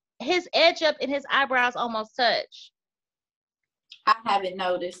his edge up and his eyebrows almost touch. I haven't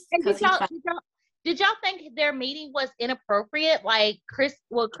noticed. Did y'all think their meeting was inappropriate? Like Chris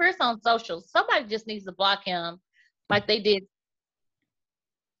on socials, somebody just needs to block him like they did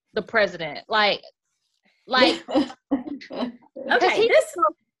the president. Like okay,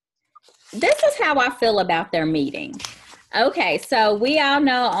 this is how I feel about their meeting. Okay, so we all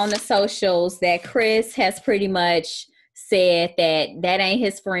know on the socials that Chris has pretty much said that ain't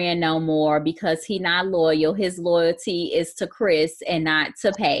his friend no more because he not loyal. His loyalty is to Chris and not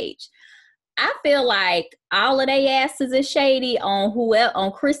to Paige. I feel like all of they asses is shady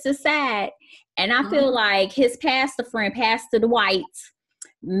on Chris's side. And I feel like his pastor friend, Pastor Dwight,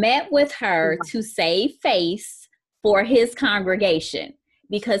 met with her to save face for his congregation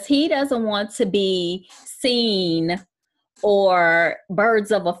because he doesn't want to be seen or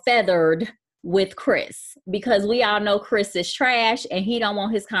birds of a feathered with Chris, because we all know Chris is trash and he don't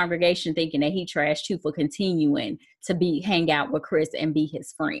want his congregation thinking that he trash too for continuing to hang out with Chris and be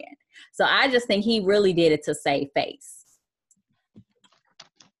his friend. So I just think he really did it to save face.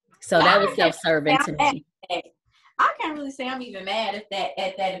 So that was self-serving to me. I can't really say I'm even mad if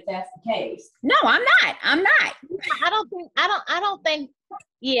that's the case. No, I'm not. I don't think.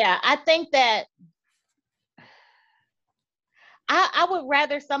 Yeah, I think that I would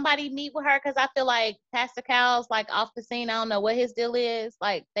rather somebody meet with her because I feel like Pastor Cal's like off the scene. I don't know what his deal is.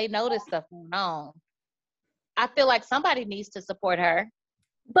 Like they know this stuff going on. I feel like somebody needs to support her.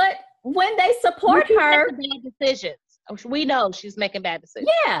 But when they support her, bad decisions. We know she's making bad decisions.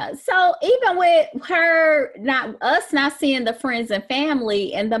 Yeah. So even with her not seeing the friends and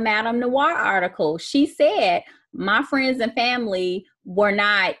family in the Madame Noir article, she said, my friends and family were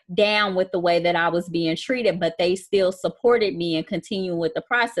not down with the way that I was being treated, but they still supported me and continuing with the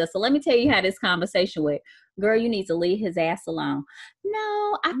process. So let me tell you how this conversation went. Girl, you need to leave his ass alone.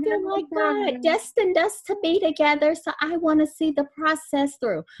 No, I feel like God destined us to be together, so I want to see the process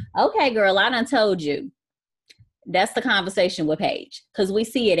through. Okay, girl, I done told you. That's the conversation with Paige, because we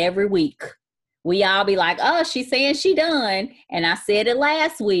see it every week. We all be like, oh, she's saying she done. And I said it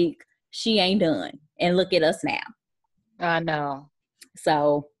last week, she ain't done. And look at us now. I know.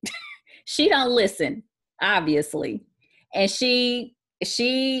 So she don't listen, obviously. And she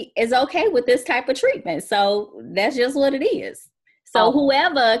is okay with this type of treatment. So that's just what it is. So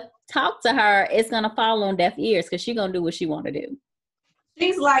whoever talked to her is going to fall on deaf ears because she's going to do what she want to do.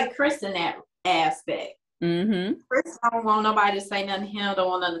 She's like Chris in that aspect. Mm-hmm. Chris don't want nobody to say nothing to him, don't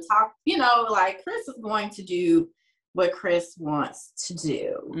want nothing to talk. Like Chris is going to do what Chris wants to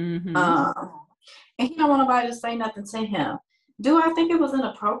do. Mm-hmm. And he don't want nobody to say nothing to him. Do I think it was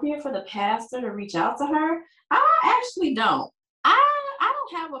inappropriate for the pastor to reach out to her? I actually don't. I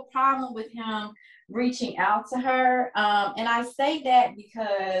don't have a problem with him reaching out to her. And I say that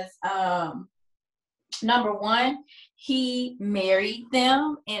because, number one, he married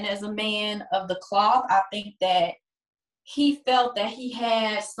them. And as a man of the cloth, I think that he felt that he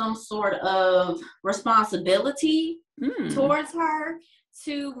had some sort of responsibility towards her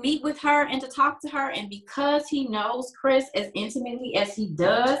to meet with her and to talk to her. And because he knows Chris as intimately as he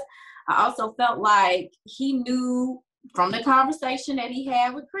does, I also felt like he knew from the conversation that he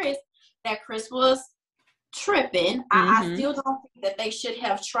had with Chris that Chris was tripping. Mm-hmm. I still don't think that they should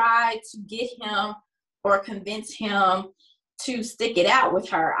have tried to get him or convince him to stick it out with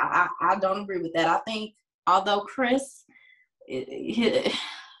her. I don't agree with that. I think although Chris,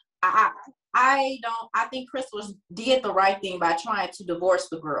 I think Chris did the right thing by trying to divorce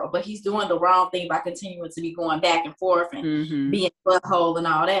the girl, but he's doing the wrong thing by continuing to be going back and forth and being butthole and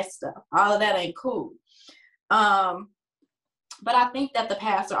all that stuff. All of that ain't cool. But I think that the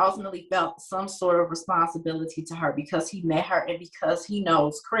pastor ultimately felt some sort of responsibility to her because he met her and because he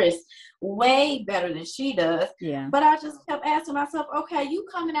knows Chris way better than she does. Yeah. But I just kept asking myself, okay, you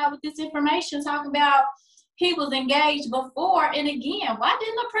coming out with this information talking about he was engaged before. And again, why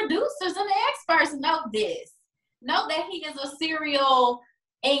didn't the producers and the experts know this? Know that he is a serial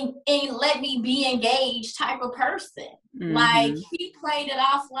ain't let me be engaged type of person. Mm-hmm. Like, he played it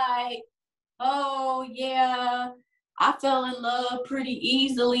off like, oh yeah, I fell in love pretty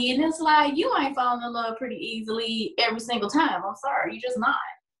easily. And it's like, you ain't falling in love pretty easily every single time. I'm sorry, you're just not.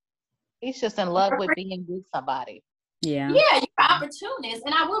 He's just in love with being with somebody. Yeah. Yeah, you're an opportunist.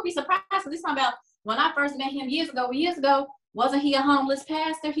 And I will be surprised at least about when I first met him years ago, wasn't he a homeless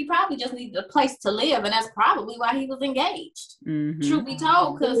pastor? He probably just needed a place to live. And that's probably why he was engaged. Mm-hmm. Truth be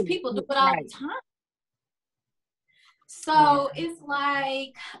told, because people do it all the time. So it's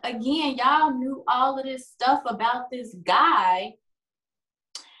like, again, y'all knew all of this stuff about this guy,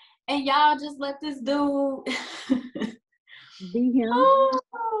 and y'all just let this dude be him. Oh,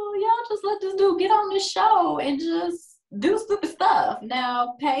 y'all just let this dude get on this show and just do stupid stuff.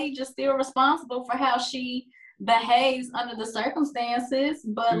 Now, Paige is still responsible for how she behaves under the circumstances,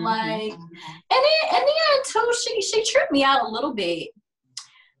 but like, and then too, she tripped me out a little bit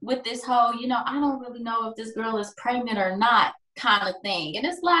with this whole, I don't really know if this girl is pregnant or not kind of thing. And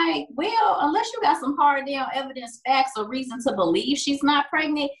it's like, well, unless you got some hard down evidence, facts, or reason to believe she's not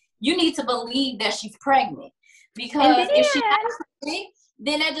pregnant, you need to believe that she's pregnant. Because if she's not pregnant,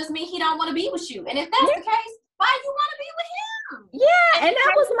 then that just means he don't want to be with you. And if that's the case, why you want to be with him? Yeah, and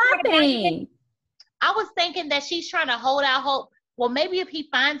that was my thing. I was thinking that she's trying to hold out hope. Well, maybe if he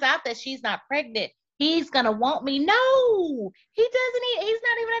finds out that she's not pregnant, he's going to want me. No, he doesn't. He's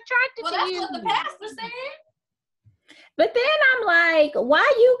not even attracted to you. Well, that's what the pastor said. But then I'm like, why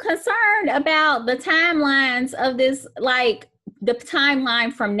are you concerned about the timelines of this? Like, the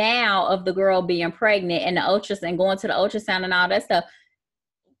timeline from now of the girl being pregnant and the ultrasound, going to the ultrasound and all that stuff.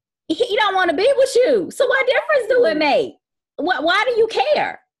 He don't want to be with you. So what difference do it make? Why do you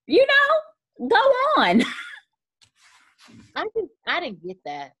care? Go on. I didn't get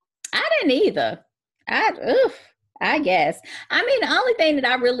that. I didn't either. I guess. I mean, the only thing that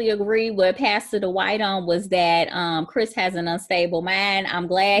I really agree with Pastor Dwight on was that Chris has an unstable mind. I'm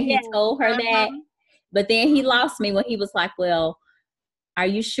glad he told her that. But then he lost me when he was like, well, are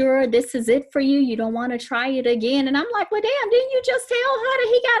you sure this is it for you? You don't want to try it again? And I'm like, well, damn, didn't you just tell her that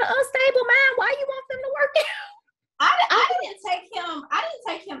he got an unstable mind? Why you want them to work out? I didn't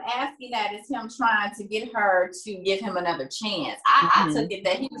take him asking that as him trying to get her to give him another chance. I took it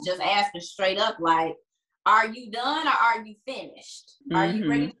that he was just asking straight up, like, are you done or are you finished? Are you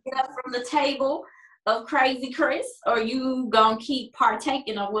ready to get up from the table of Crazy Chris, or you gonna keep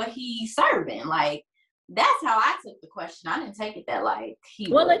partaking of what he's serving? Like, that's how I took the question. I didn't take it that like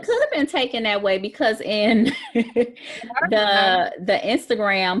he was. It could have been taken that way, because in the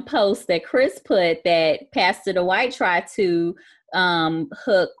Instagram post that Chris put, that Pastor Dwight tried to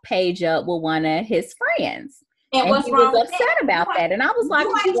hook Paige up with one of his friends, and he was upset about that. And I was like,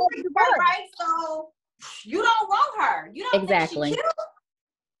 right? So you don't want her. You don't exactly. think she cute?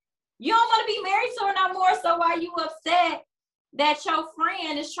 You don't want to be married to her no more. So why are you upset that your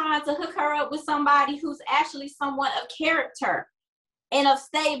friend is trying to hook her up with somebody who's actually somewhat of character and of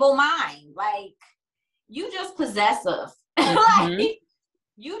stable mind? Like, you just possessive. Like,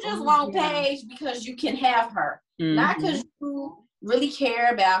 you just want Paige because you can have her, not because you really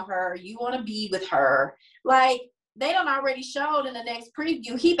care about her. You want to be with her. Like, they done already showed in the next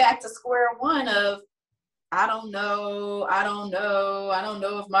preview, he back to square one of, I don't know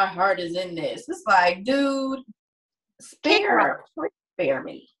if my heart is in this. It's like, dude, spare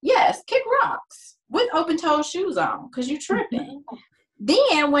me. Yes, kick rocks with open-toed shoes on, because you tripping.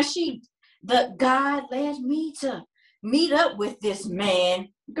 Then when the God led me to meet up with this man,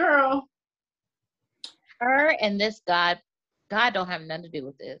 girl. Her and this God don't have nothing to do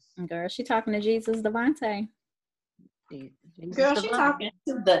with this. Girl, she talking to Jesus Devante. Girl, she talking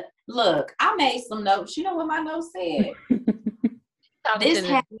to look, I made some notes. You know what my notes said?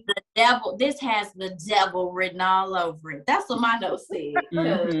 This has the devil written all over it. That's what my notes said.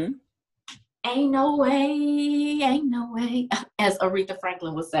 Ain't no way, as Aretha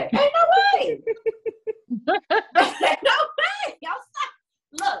Franklin would say. Ain't no way. Ain't no way. Y'all stop.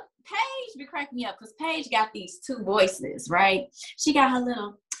 Look, Paige be cracking me up, because Paige got these two voices, right? She got her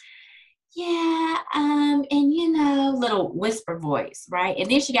little, and little whisper voice, right?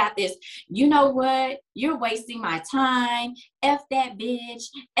 And then she got this, you know what? You're wasting my time. F that bitch.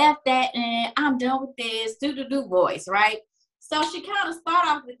 F that, I'm done with this. Do voice, right? So she kind of start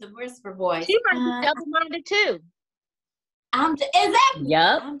off with the whisper voice. She might be double-minded too. Exactly.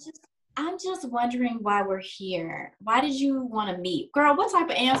 Yep. I'm just wondering why we're here. Why did you want to meet? Girl, what type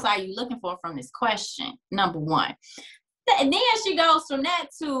of answer are you looking for from this question? Number one. And then she goes from that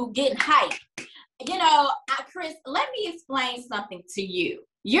to getting hyped. You know, Chris, let me explain something to you.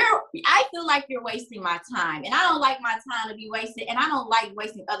 I feel like you're wasting my time, and I don't like my time to be wasted, and I don't like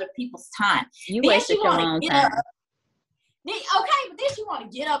wasting other people's time. You wasted your own time. Okay, but then she want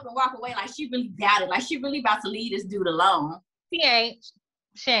to get up and walk away like she really doubted, like she really about to leave this dude alone. She ain't.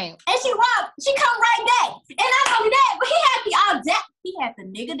 Shame. And she come right back. And not only that, but he had the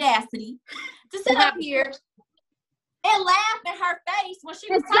nigga audacity to sit up here and laugh in her face when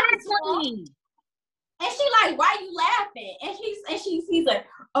she was talking to him. And she like, why you laughing? And he's like,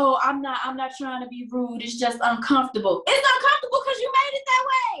 oh, I'm not trying to be rude. It's just uncomfortable. It's uncomfortable because you made it that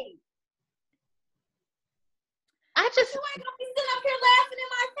way. You ain't gonna be sitting up here laughing in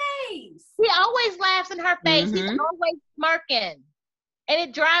my face. He always laughs in her face. He's always smirking. And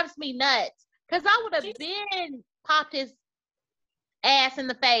it drives me nuts. Because I would have been popped his ass in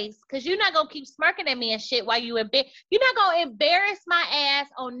the face. Because you're not going to keep smirking at me and shit while you're not going to embarrass my ass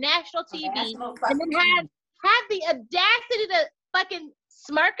on national TV and then have the audacity to fucking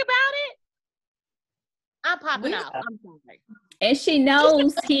smirk about it. I'm popping out. I'm sorry. And she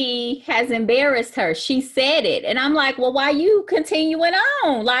knows he has embarrassed her. She said it. And I'm like, well, why you continuing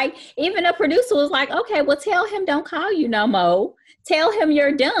on? Like, even the producer was like, okay, well, tell him don't call you no more. Tell him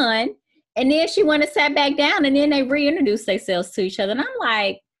you're done. And then she went and sat back down, and then they reintroduced themselves to each other. And I'm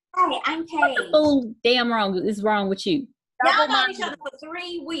like, hey, I'm Paige. What the fool damn wrong is wrong with you? Y'all known each other for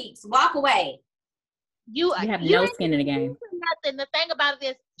 3 weeks. Walk away. You have no skin in the game. Nothing. The thing about it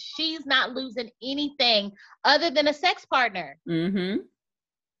is, she's not losing anything other than a sex partner. Mm-hmm.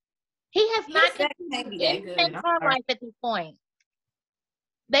 He has not contributed anything to her life at this point.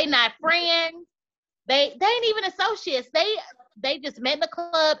 They not friends. They ain't even associates. They just met in the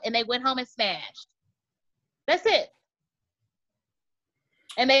club and they went home and smashed. That's it.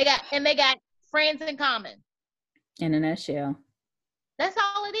 And they got friends in common. In a nutshell. That's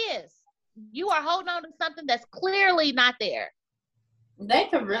all it is. You are holding on to something that's clearly not there. They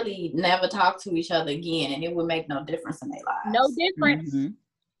could really never talk to each other again, and it would make no difference in their lives. No difference.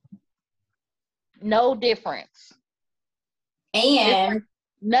 Mm-hmm. No difference. And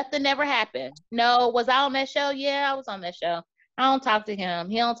nothing ever happened. No, was I on that show? Yeah, I was on that show. I don't talk to him.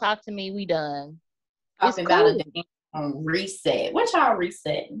 He don't talk to me. We done. Talking about a reset. What y'all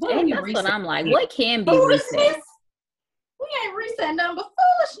reset? What I'm like. What can be reset? We ain't reset nothing but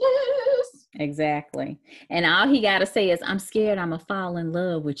foolishness. Exactly. And all he got to say is, I'm scared I'm going to fall in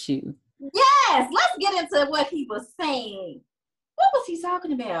love with you. Yes. Let's get into what he was saying. What was he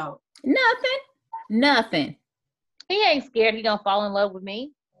talking about? Nothing. He ain't scared he going to fall in love with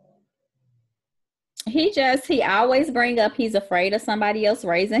me. He always bring up he's afraid of somebody else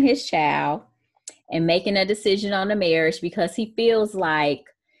raising his child and making a decision on the marriage because he feels like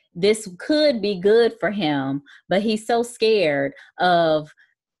this could be good for him, but he's so scared of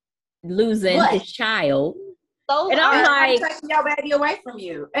losing his child. And I'm like, taking your baby away from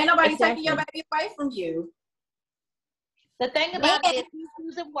you. Ain't nobody taking your baby away from you. The thing about it is he's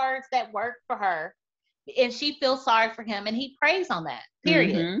using words that work for her, and she feels sorry for him, and he prays on that.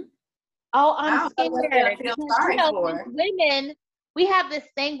 Period. Mm-hmm. Oh, I'm scared. Women, we have this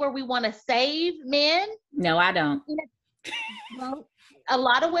thing where we want to save men. No, I don't. Well, a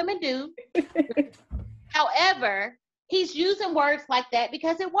lot of women do. However, he's using words like that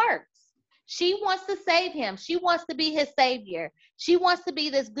because it works. She wants to save him. She wants to be his savior. She wants to be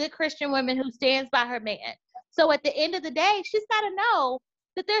this good Christian woman who stands by her man. So at the end of the day, she's got to know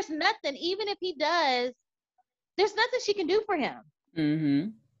that there's nothing, even if he does, there's nothing she can do for him. Mm-hmm.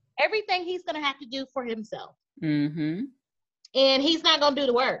 Everything he's going to have to do for himself. Mm-hmm. And he's not going to do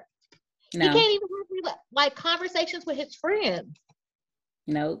the work. No. He can't even have like conversations with his friends.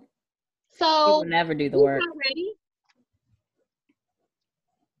 Nope. So he will never do the work. Not ready.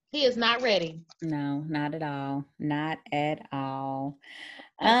 He is not ready. No, not at all. Not at all.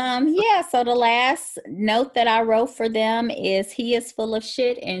 Yeah, so the last note that I wrote for them is he is full of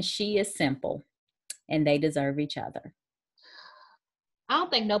shit and she is simple. And they deserve each other. I don't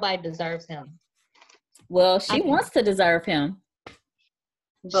think nobody deserves him. Well, she wants to deserve him.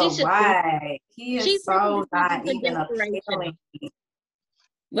 But why? He is so not even appealing.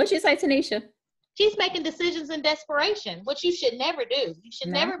 What'd you say, Tanisha? She's making decisions in desperation, which you should never do. You should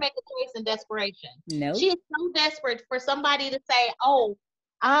never make a choice in desperation. No. She is so desperate for somebody to say, oh,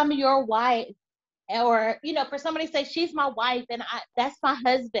 I'm your wife. Or, for somebody to say, she's my wife and that's my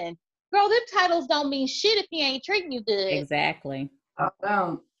husband. Girl, them titles don't mean shit if he ain't treating you good. Exactly.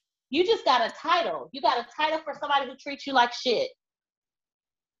 Oh, You just got a title. You got a title for somebody who treats you like shit.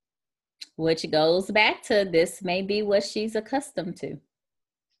 Which goes back to this may be what she's accustomed to.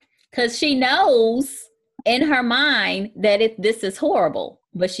 Because she knows in her mind that this is horrible,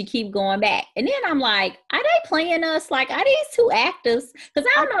 but she keep going back. And then I'm like, are they playing us? Like, are these two actors? Because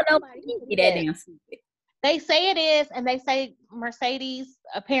I don't know nobody can be that damn stupid. They say it is, and they say Mercedes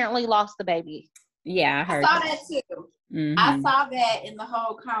apparently lost the baby. Yeah, I saw that too. Mm-hmm. I saw that in the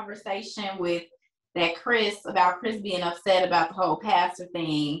whole conversation with that Chris being upset about the whole pastor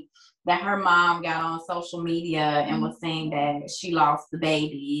thing, that her mom got on social media and was saying that she lost the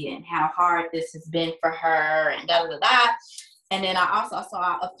baby and how hard this has been for her and da da da. And then I also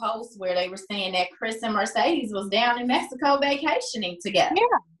saw a post where they were saying that Chris and Mercedes was down in Mexico vacationing together.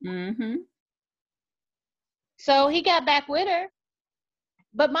 Yeah. Mm-hmm. So he got back with her.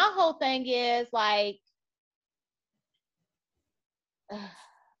 But my whole thing is like,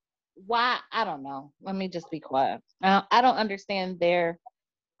 why? I don't know. Let me just be quiet. I don't understand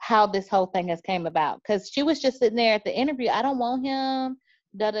how this whole thing has came about. Because she was just sitting there at the interview. I don't want him.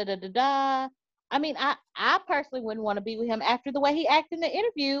 Da da da da da. I mean, I personally wouldn't want to be with him after the way he acted in the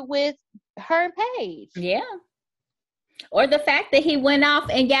interview with her and Paige. Yeah. Or the fact that he went off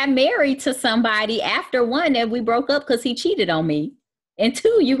and got married to somebody after, one, that we broke up because he cheated on me. And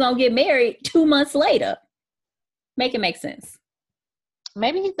two, you're going to get married 2 months later. Make it make sense.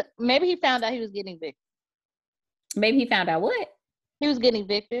 Maybe he found out he was getting evicted. Maybe he found out what? He was getting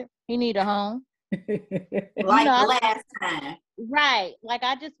evicted. He needed a home. Like last time. Right. Like,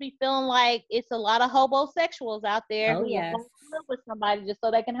 I just be feeling like it's a lot of homosexuals out there who yes. will live with somebody just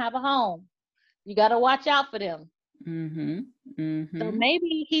so they can have a home. You got to watch out for them. Mm-hmm. Mm-hmm. So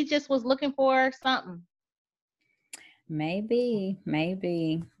maybe he just was looking for something. Maybe.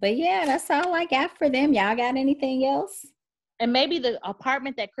 But yeah, that's all I got for them. Y'all got anything else? And maybe the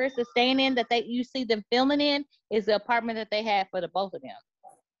apartment that Chris is staying in that you see them filming in is the apartment that they had for the both of them.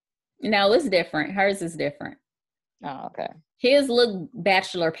 No, it's different. Hers is different. Oh, okay. His look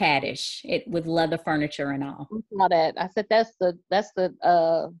bachelor paddish, with leather furniture and all. I saw that. I said that's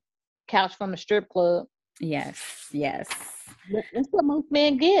the couch from the strip club. Yes. That's what most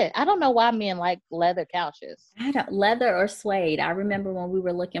men get. I don't know why men like leather couches. Leather or suede. I remember when we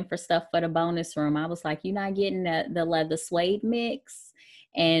were looking for stuff for the bonus room, I was like, you're not getting the leather suede mix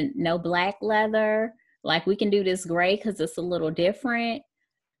and no black leather. Like, we can do this gray because it's a little different.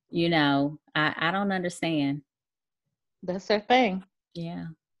 I don't understand. That's their thing. Yeah,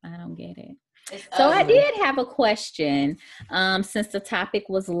 I don't get it. So I did have a question, since the topic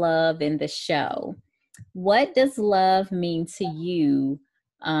was love in the show. What does love mean to you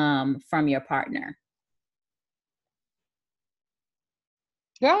from your partner?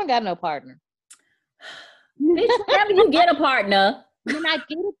 Girl, I don't got no partner. Bitch, whenever you get a partner. When I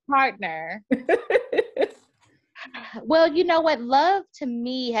get a partner. Well, you know what? Love to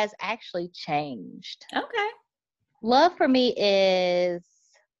me has actually changed. Okay. Love for me is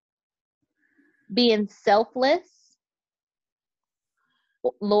being selfless,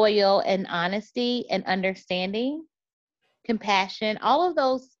 loyal, and honesty and understanding, compassion. All of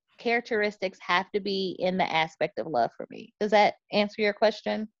those characteristics have to be in the aspect of love for me. Does that answer your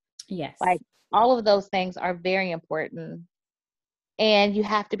question? Yes. Like, all of those things are very important. And you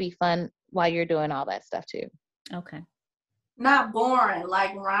have to be fun while you're doing all that stuff too. Okay. Not boring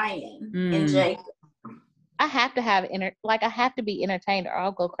like Ryan and Jacob. I have to have I have to be entertained or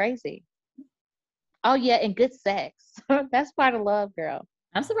I'll go crazy. Oh yeah, and good sex. That's part of love, girl.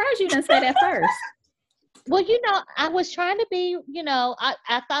 I'm surprised you didn't say that first. Well, I was trying to be,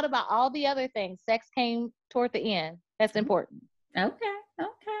 I thought about all the other things. Sex came toward the end. That's important. Okay.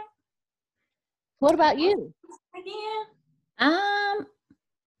 What about you? Again?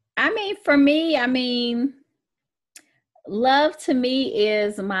 For me, love to me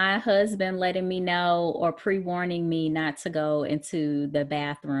is my husband letting me know or pre-warning me not to go into the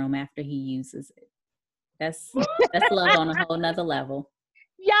bathroom after he uses it. That's love on a whole nother level.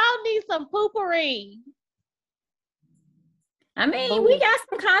 Y'all need some poopery. We got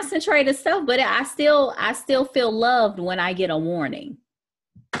some concentrated stuff, but I still feel loved when I get a warning.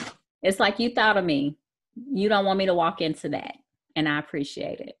 It's like, you thought of me. You don't want me to walk into that. And I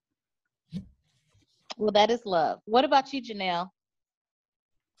appreciate it. Well, that is love. What about you, Janelle?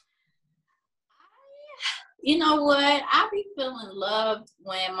 You know what? I be feeling loved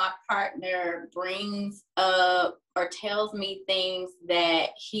when my partner brings up or tells me things that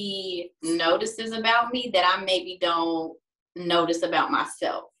he notices about me that I maybe don't notice about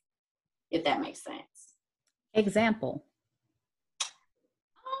myself, if that makes sense. Example.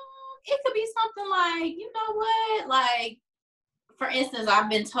 It could be something like, you know what? Like, for instance, I've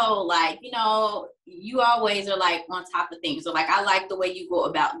been told, like, you know, you always are like on top of things. So like, I like the way you go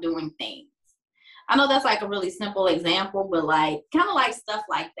about doing things. I know that's like a really simple example, but like kind of like stuff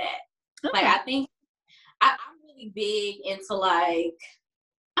like that. Okay. Like, I think I'm really big into like,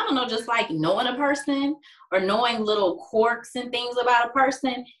 I don't know, just like knowing a person or knowing little quirks and things about a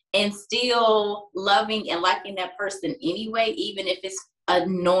person and still loving and liking that person anyway, even if it's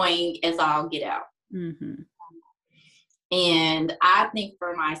annoying as all get out. Mm-hmm. And I think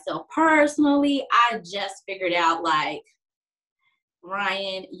for myself personally, I just figured out, like,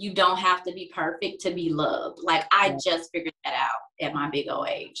 Ryan, you don't have to be perfect to be loved. Like, I just figured that out at my big old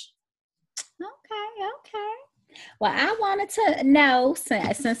age. Okay. Well, I wanted to know,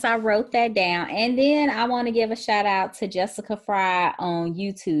 since I wrote that down, and then I want to give a shout out to Jessica Fry on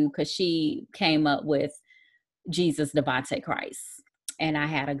YouTube, because she came up with Jesus Devontae Christ, and I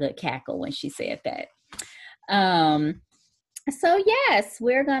had a good cackle when she said that. So yes,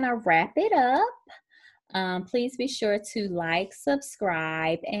 we're gonna wrap it up. Please be sure to like,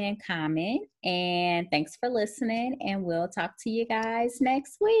 subscribe, and comment. And thanks for listening. And we'll talk to you guys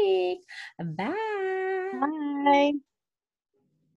next week. Bye. Bye.